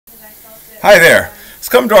Hi there. It's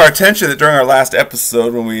come to our attention that during our last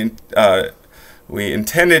episode, when we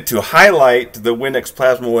intended to highlight the Winix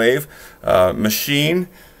PlasmaWave machine,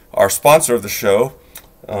 our sponsor of the show,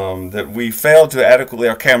 that we failed to adequately,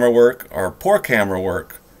 our poor camera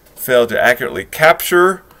work, failed to accurately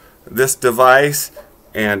capture this device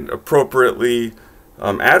and appropriately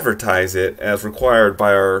advertise it as required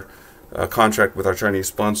by our contract with our Chinese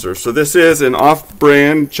sponsor. So this is an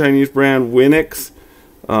off-brand, Chinese brand Winix,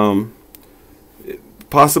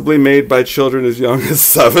 possibly made by children as young as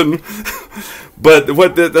 7. But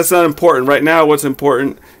that's not important. Right now what's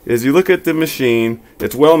important is you look at the machine,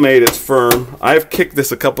 it's well made, it's firm. I've kicked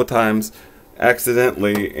this a couple times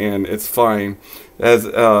accidentally and it's fine. It has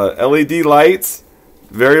LED lights,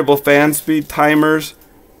 variable fan speed timers,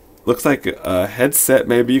 looks like a headset.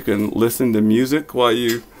 Maybe you can listen to music while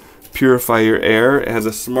you purify your air. It has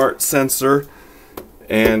a smart sensor,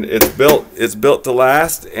 and it's built to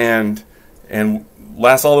last and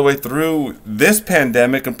last all the way through this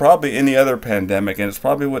pandemic and probably any other pandemic. And it's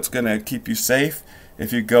probably what's going to keep you safe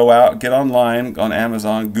if you go out, get online on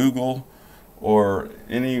Amazon, Google, or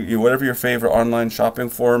whatever your favorite online shopping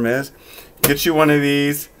forum is. Get you one of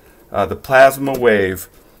these, the PlasmaWave,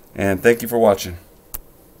 and thank you for watching.